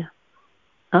different. Yeah.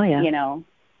 Oh, yeah.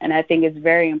 And I think it's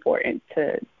very important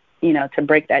to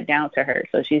break that down to her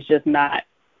so she's just not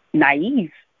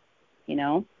naive,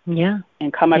 Yeah.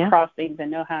 and come across things and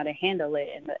know how to handle it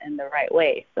in the right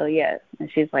way. So, yeah.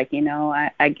 And she's like,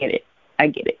 I get it. I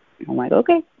get it. I'm like,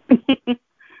 okay.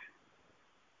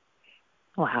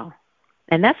 Wow.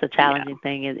 And that's a challenging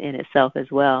thing in itself as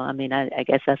well. I mean, I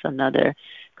guess that's another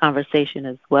conversation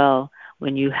as well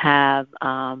when you have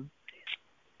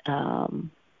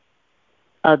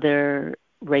other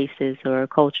races or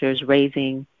cultures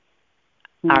raising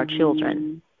our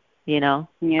children, Yeah.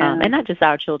 and not just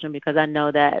our children, because I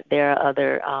know that there are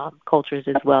other cultures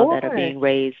as well that are being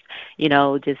raised,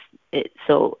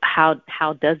 so how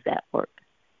does that work?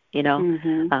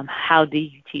 How do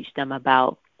you teach them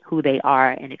about who they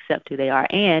are and accept who they are,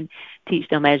 and teach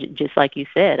them, as just like you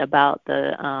said, about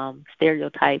the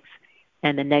stereotypes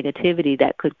and the negativity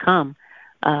that could come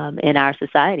in our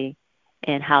society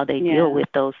and how they deal with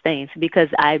those things, because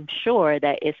I'm sure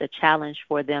that it's a challenge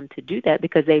for them to do that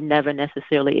because they've never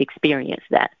necessarily experienced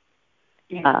that.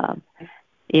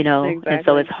 You know, exactly. And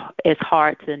so it's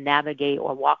hard to navigate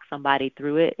or walk somebody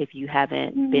through it if you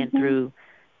haven't been through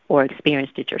or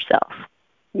experienced it yourself.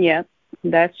 Yeah,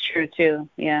 that's true too.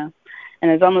 Yeah.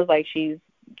 And it's almost like she's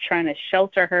trying to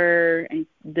shelter her, and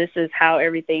this is how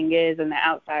everything is in the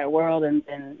outside world. And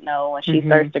then, when she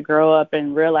starts to grow up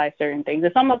and realize certain things,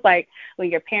 it's almost like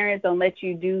when your parents don't let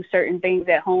you do certain things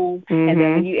at home, and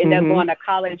then when you end up going to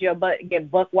college, your butt get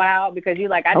buck wild because you're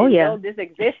like, I didn't know this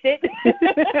existed.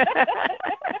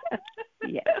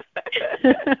 Yes.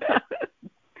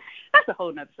 That's a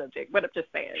whole nother subject, but I'm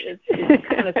just saying it's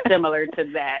kind of similar to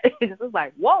that. It's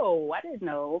like, whoa, I didn't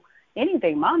know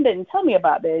anything. Mom didn't tell me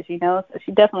about this, So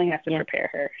she definitely has to prepare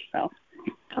her. So,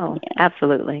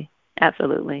 absolutely. And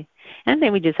I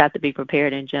think we just have to be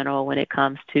prepared in general when it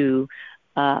comes to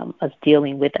us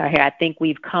dealing with our hair. I think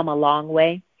we've come a long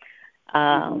way.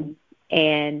 And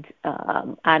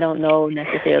I don't know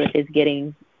necessarily if it's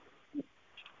getting,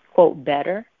 quote,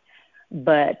 better,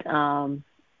 but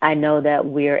I know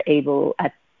that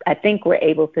I think we're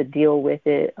able to deal with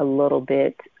it a little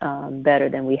bit better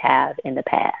than we have in the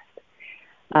past.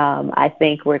 I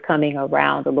think we're coming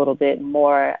around a little bit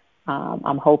more,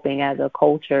 I'm hoping, as a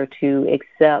culture to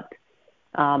accept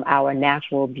our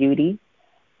natural beauty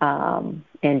and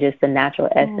just the natural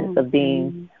essence of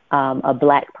being a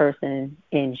Black person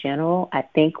in general. I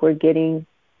think we're getting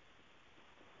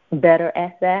better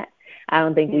at that. I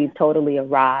don't think we've totally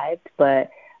arrived,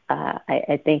 but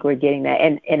I think we're getting that.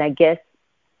 And I guess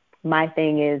my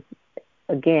thing is,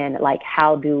 again, like,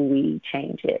 how do we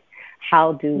change it?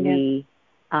 How do we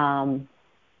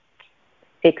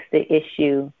fix the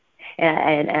issue?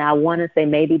 And I want to say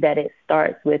maybe that it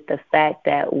starts with the fact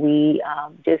that we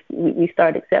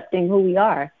start accepting who we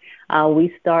are.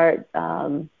 We start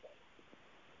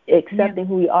accepting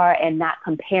who we are and not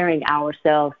comparing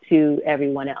ourselves to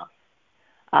everyone else.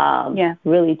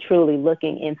 Really, truly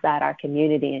looking inside our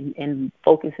community and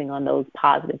focusing on those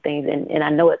positive things. And I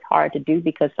know it's hard to do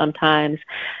because sometimes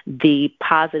the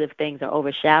positive things are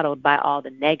overshadowed by all the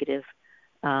negative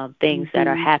things that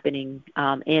are happening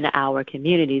in our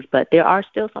communities, but there are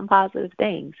still some positive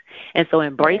things. And so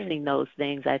embracing those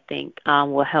things, I think,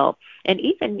 will help. And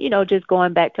even, just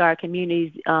going back to our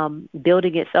communities,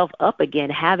 building itself up again,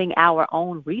 having our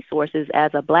own resources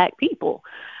as a Black people.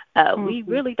 We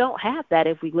really don't have that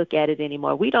if we look at it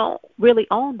anymore. We don't really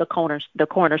own the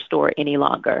corner store any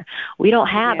longer. We don't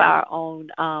have our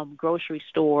own grocery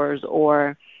stores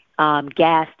or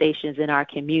gas stations in our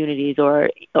communities or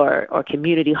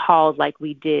community halls like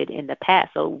we did in the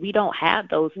past. So we don't have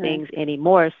those things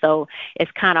anymore. So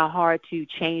it's kind of hard to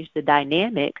change the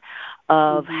dynamic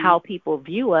of how people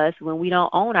view us when we don't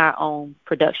own our own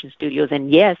production studios.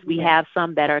 And yes, we have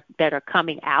some that are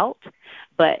coming out,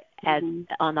 but as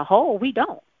on the whole, we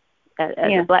don't.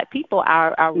 As Black people,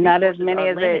 our not as many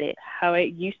as it, how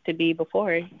it used to be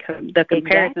before. The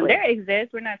comparison there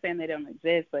exists. We're not saying they don't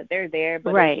exist, but they're there.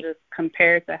 But it's just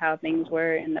compared to how things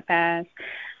were in the past.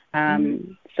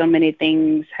 So many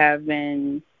things have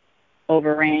been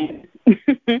overran.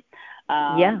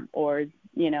 Or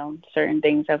certain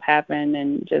things have happened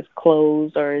and just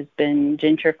closed, or it's been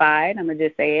gentrified. I'm gonna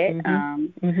just say it.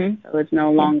 So it's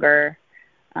no longer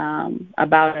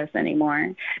about us anymore.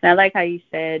 And I like how you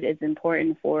said it's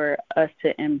important for us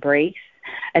to embrace.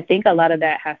 I think a lot of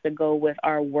that has to go with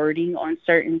our wording on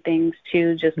certain things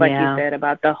too, just like you said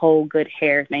about the whole good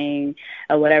hair thing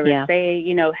or whatever.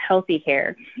 Say, healthy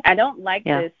hair. I don't like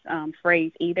this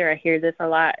phrase either. I hear this a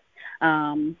lot,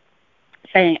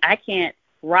 saying I can't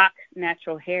rock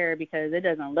natural hair because it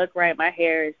doesn't look right. My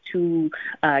hair is too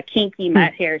kinky. My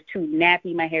hair is too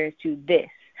nappy. My hair is too this.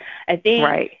 I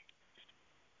think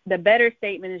the better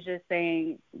statement is just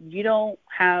saying you don't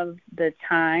have the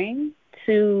time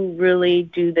to really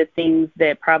do the things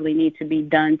that probably need to be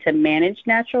done to manage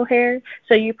natural hair.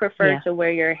 So you prefer to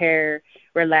wear your hair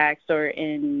relaxed or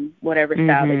in whatever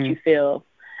style that you feel.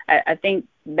 I think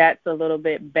that's a little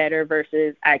bit better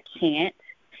versus I can't,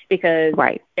 because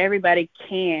everybody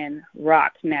can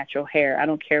rock natural hair. I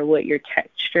don't care what your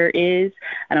texture is.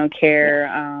 I don't care,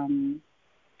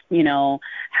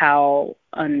 how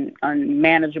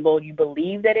unmanageable. You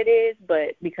believe that it is,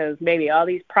 but because maybe all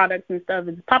these products and stuff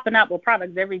is popping out with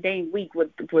products every day and week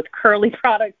with curly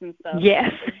products and stuff.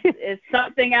 Yes. It's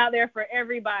something out there for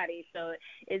everybody. So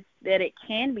it's that it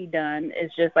can be done.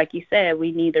 It's just like you said,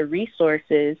 we need the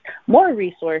resources, more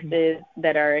resources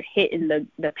that are hitting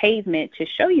the pavement to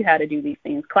show you how to do these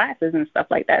things, classes and stuff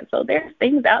like that. So there's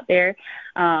things out there.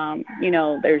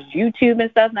 There's YouTube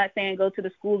and stuff. Not saying go to the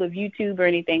school of YouTube or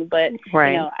anything, but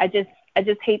I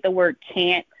just hate the word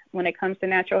can't when it comes to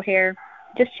natural hair.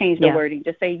 Just change the wording.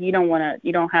 Just say you don't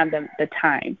have the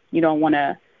time. You don't want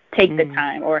to take the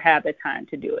time or have the time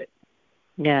to do it.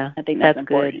 Yeah, I think that's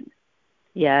important. Good.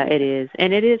 Yeah, it is.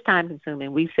 And it is time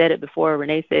consuming. We've said it before.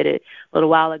 Renee said it a little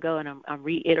while ago, and I'm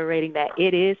reiterating that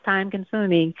it is time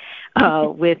consuming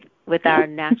with our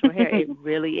natural hair. It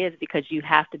really is, because you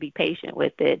have to be patient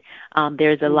with it.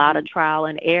 There's a lot of trial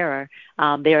and error.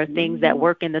 There are things that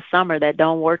work in the summer that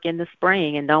don't work in the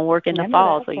spring and don't work in the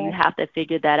fall. So you have to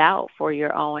figure that out for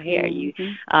your own hair.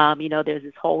 There's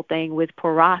this whole thing with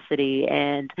porosity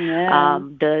and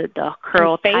the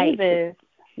curl type.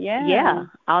 Yeah,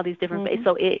 all these different phases.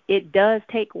 So it does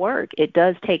take work. It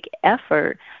does take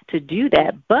effort to do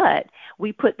that, but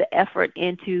we put the effort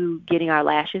into getting our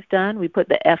lashes done. We put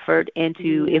the effort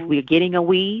into if we're getting a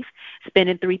weave,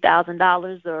 spending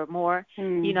 $3,000 or more.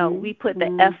 We put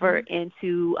the effort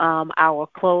into our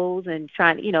clothes and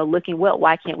trying, looking well.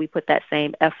 Why can't we put that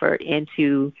same effort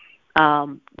into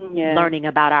learning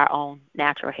about our own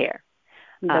natural hair?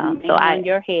 On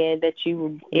your head that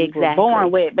you were born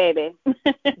with, baby.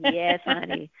 Yes,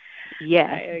 honey.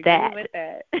 Yes, I agree with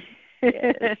that.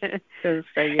 Yes.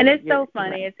 And it's so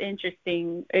funny. It's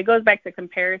interesting. It goes back to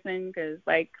comparison because,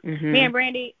 me and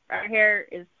Brandy, our hair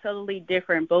is totally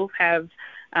different. Both have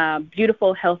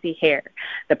beautiful, healthy hair.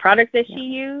 The products that she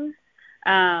used,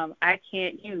 I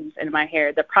can't use in my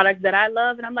hair. The products that I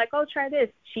love, and I'm like, oh, try this.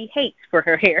 She hates for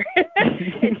her hair.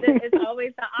 It's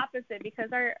always the opposite because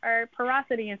our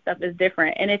porosity and stuff is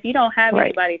different. And if you don't have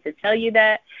anybody to tell you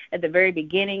that at the very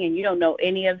beginning and you don't know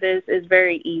any of this, it's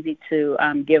very easy to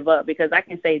give up, because I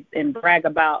can say and brag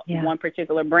about one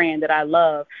particular brand that I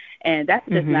love, and that's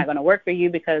just not going to work for you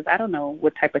because I don't know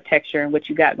what type of texture and what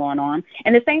you got going on.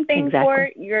 And the same thing for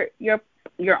your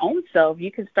own self.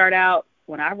 You can start out.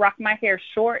 When I rock my hair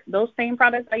short, those same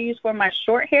products I use for my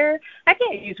short hair, I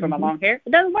can't use for my long hair. It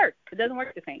doesn't work. It doesn't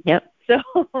work the same. Yep. So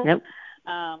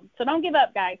don't give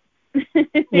up, guys.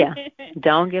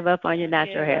 Don't give up on your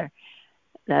natural hair.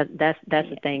 That's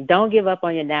the thing. Don't give up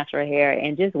on your natural hair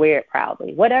and just wear it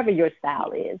proudly. Whatever your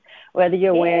style is, whether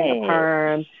you're wearing a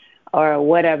perm or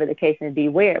whatever the case may be,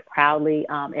 wear it proudly,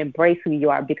 embrace who you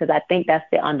are, because I think that's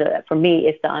for me,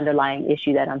 it's the underlying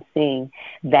issue that I'm seeing,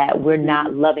 that we're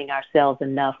not loving ourselves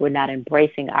enough. We're not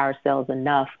embracing ourselves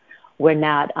enough. We're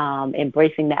not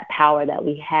embracing that power that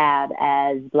we have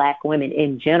as Black women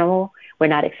in general. We're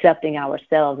not accepting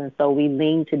ourselves, and so we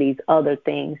lean to these other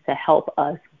things to help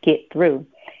us get through.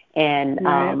 And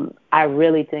I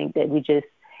really think that we just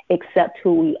accept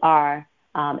who we are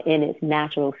in its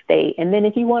natural state. And then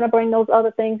if you want to bring those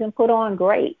other things and put on,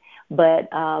 great. But,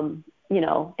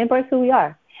 embrace who we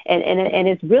are. And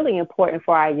it's really important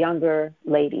for our younger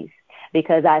ladies,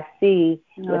 because I see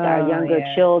with our younger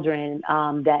children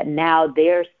that now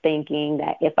they're thinking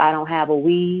that if I don't have a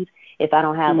weave, if I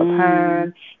don't have a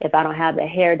perm, if I don't have the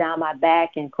hair down my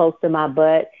back and close to my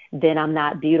butt, then I'm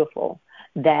not beautiful.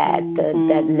 That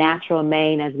that natural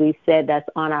mane, as we said, that's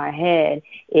on our head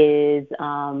is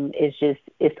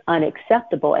it's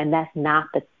unacceptable, and that's not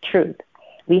the truth.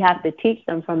 We have to teach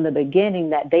them from the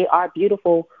beginning that they are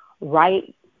beautiful,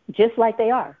 right, just like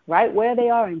they are, right where they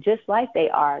are, and just like they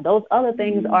are. Those other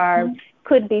things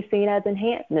could be seen as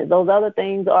enhancement. Those other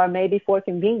things are maybe for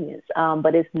convenience,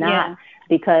 but it's not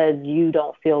because you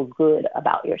don't feel good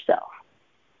about yourself.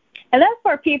 And that's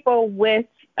for people with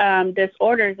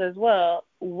disorders as well.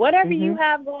 Whatever you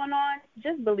have going on,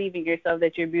 just believe in yourself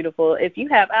that you're beautiful. If you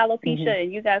have alopecia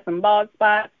and you got some bald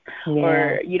spots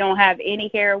or you don't have any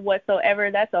hair whatsoever,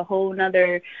 that's a whole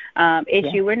nother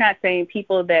issue. We're not saying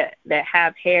people that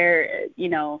have hair,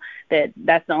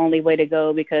 that's the only way to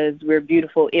go because we're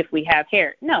beautiful if we have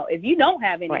hair. No, if you don't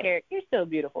have any hair, you're still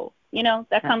beautiful.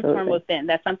 That comes from within.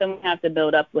 That's something we have to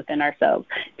build up within ourselves.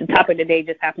 The topic today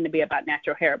just happened to be about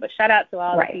natural hair. But shout out to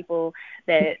all the people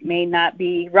that may not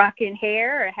be rocking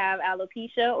hair or have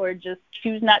alopecia or just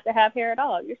choose not to have hair at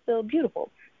all. You're still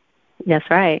beautiful. That's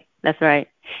right. That's right.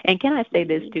 And can I say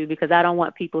this too, because I don't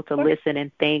want people to listen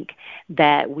and think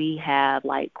that we have,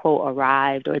 quote,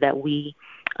 arrived, or that we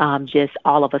just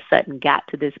all of a sudden got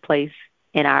to this place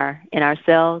in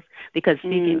ourselves, because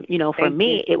speaking, for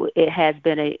me, it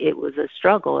was a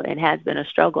struggle, and has been a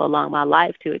struggle along my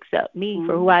life to accept me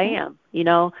for who I am,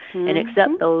 and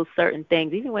accept those certain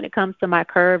things, even when it comes to my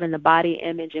curve and the body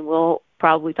image, and we'll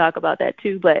probably talk about that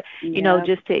too, but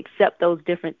just to accept those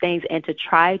different things and to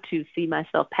try to see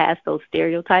myself past those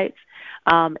stereotypes.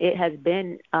 It has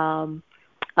been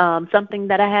something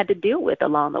that I had to deal with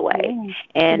along the way.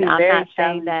 And I'm not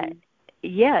saying that,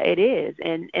 it is.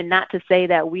 And not to say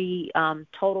that we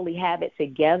totally have it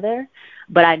together,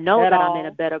 but I know that I'm in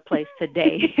a better place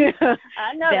today than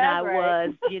I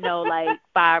was, like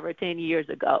 5 or 10 years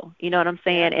ago. You know what I'm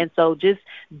saying? And so just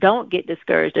don't get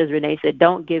discouraged, as Renee said.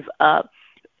 Don't give up.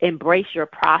 Embrace your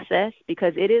process,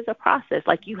 because it is a process.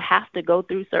 Like, you have to go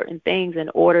through certain things in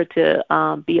order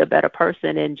to be a better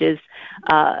person, and just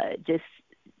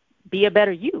be a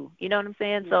better you. You know what I'm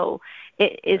saying? So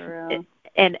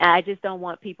and I just don't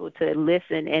want people to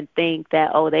listen and think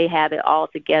that, they have it all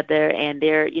together and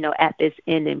they're, at this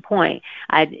ending point.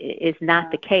 It's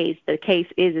not the case. The case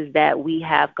is that we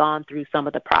have gone through some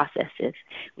of the processes.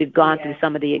 We've gone through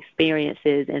some of the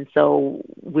experiences, and so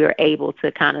we're able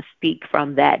to kind of speak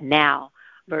from that now.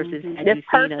 Versus had you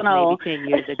seen us maybe 10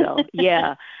 years ago.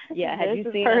 Had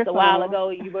you seen us a while ago,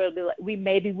 you would be like, we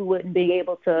wouldn't be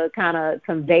able to kind of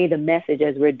convey the message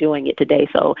as we're doing it today.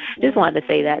 So just wanted to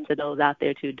say that to those out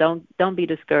there too. Don't be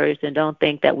discouraged, and don't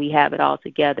think that we have it all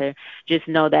together. Just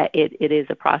know that it is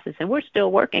a process, and we're still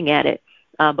working at it,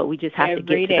 but we just have to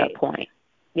get to that point.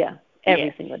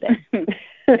 Every single day.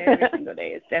 Every single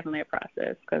day. It's definitely a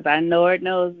process, because I know it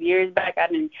knows years back I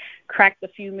didn't crack a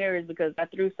few mirrors because I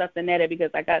threw something at it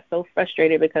because I got so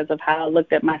frustrated because of how I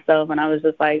looked at myself, and I was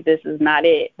just like, this is not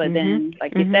it. But then,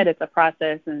 like you said, it's a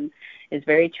process, and it's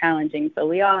very challenging. So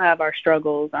we all have our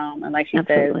struggles, and like she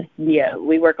said,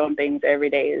 we work on things every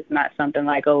day. It's not something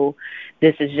like,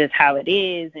 this is just how it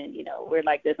is, and we're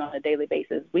like this on a daily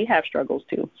basis. We have struggles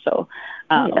too. So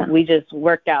we just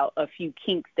worked out a few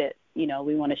kinks that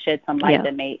we want to shed some light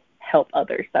that may help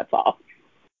others. That's all.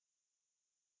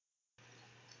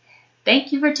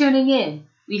 Thank you for tuning in.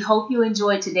 We hope you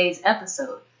enjoyed today's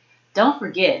episode. Don't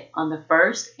forget, on the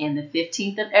 1st and the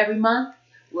 15th of every month,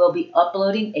 we'll be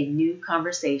uploading a new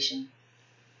conversation.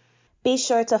 Be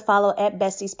sure to follow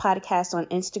 @Besties Podcast on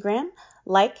Instagram,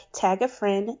 tag a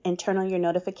friend, and turn on your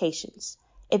notifications.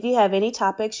 If you have any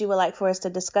topics you would like for us to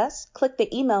discuss, click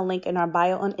the email link in our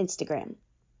bio on Instagram.